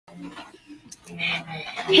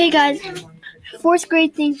Hey guys, fourth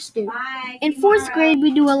grade things to do. In fourth grade,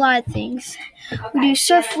 we do a lot of things. We do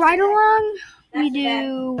surf ride along. We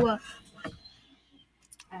do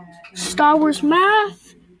Star Wars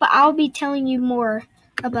math, but I'll be telling you more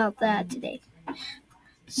about that today.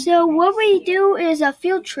 So what we do is a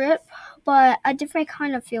field trip, but a different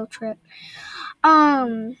kind of field trip.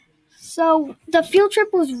 So the field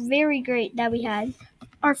trip was very great that we had.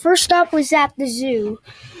 Our first stop was at the zoo.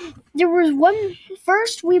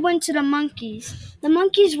 First we went to the monkeys. The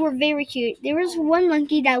monkeys were very cute. There was one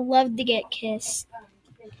monkey that loved to get kissed.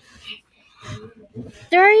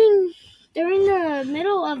 During the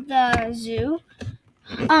middle of the zoo,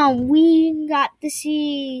 we got to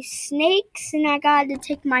see snakes, and I got to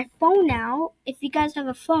take my phone out. If you guys have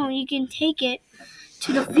a phone, you can take it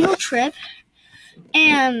to the field trip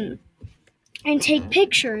and take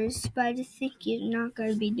pictures, but I just think you're not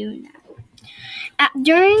going to be doing that.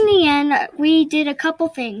 During the end, we did a couple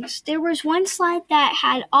things. There was one slide that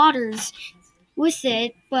had otters with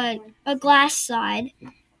it, but a glass slide.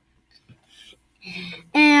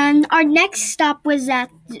 And our next stop was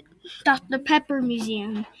at Dr. Pepper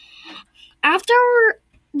Museum. After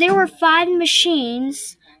there were 5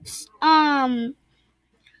 machines,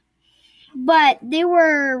 but they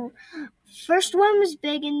were, first one was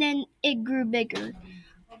big and then it grew bigger.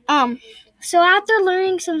 So after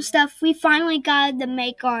learning some stuff, we finally got to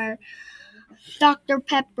make our Dr.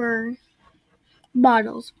 Pepper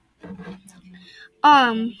bottles.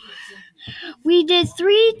 We did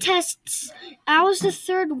 3 tests. I was the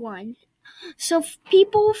third one. So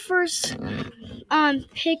people first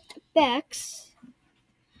picked Bex.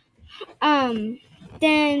 Then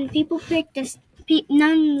people picked this.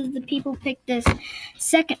 None of the people picked this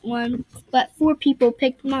second one, but 4 people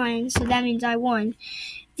picked mine, so that means I won.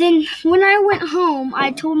 Then when I went home, I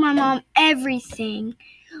told my mom everything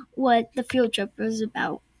what the field trip was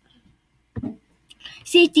about.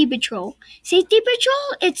 Safety patrol. Safety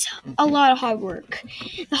patrol, it's a lot of hard work.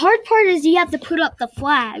 The hard part is you have to put up the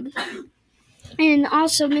flag. And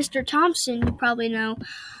also Mr. Thompson, you probably know,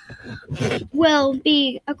 will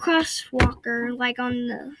be a crosswalker like on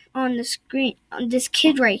the screen, on this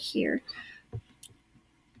kid right here.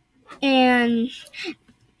 And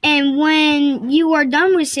when you are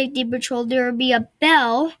done with safety patrol, there will be a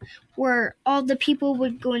bell where all the people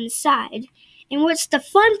would go inside. And what's the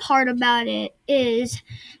fun part about it is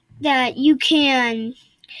that you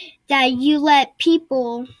let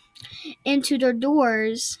people into their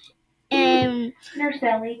doors. And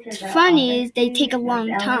what's funny is they take a long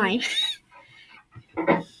time.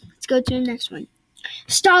 Let's go to the next one.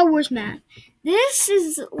 Star Wars math. This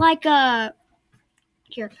is like a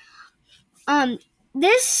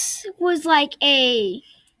this was like the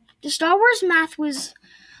Star Wars math was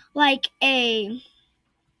like a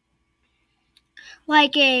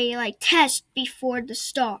test before the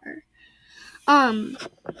star.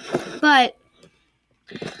 But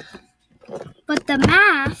the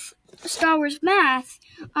math, Star Wars math,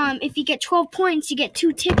 if you get 12 points, you get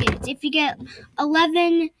 2 tickets. If you get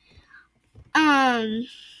 11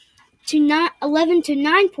 to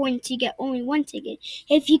 9 points, you get only 1 ticket.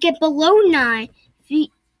 If you get below 9,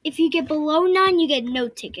 if you get below 9, you get no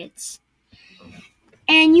tickets.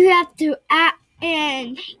 And you have to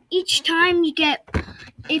and each time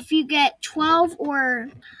if you get 12 or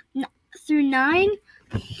through 9,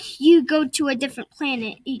 you go to a different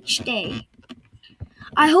planet each day.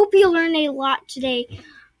 I hope you learned a lot today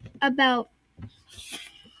about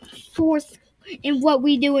what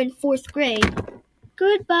we do in 4th grade.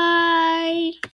 Goodbye.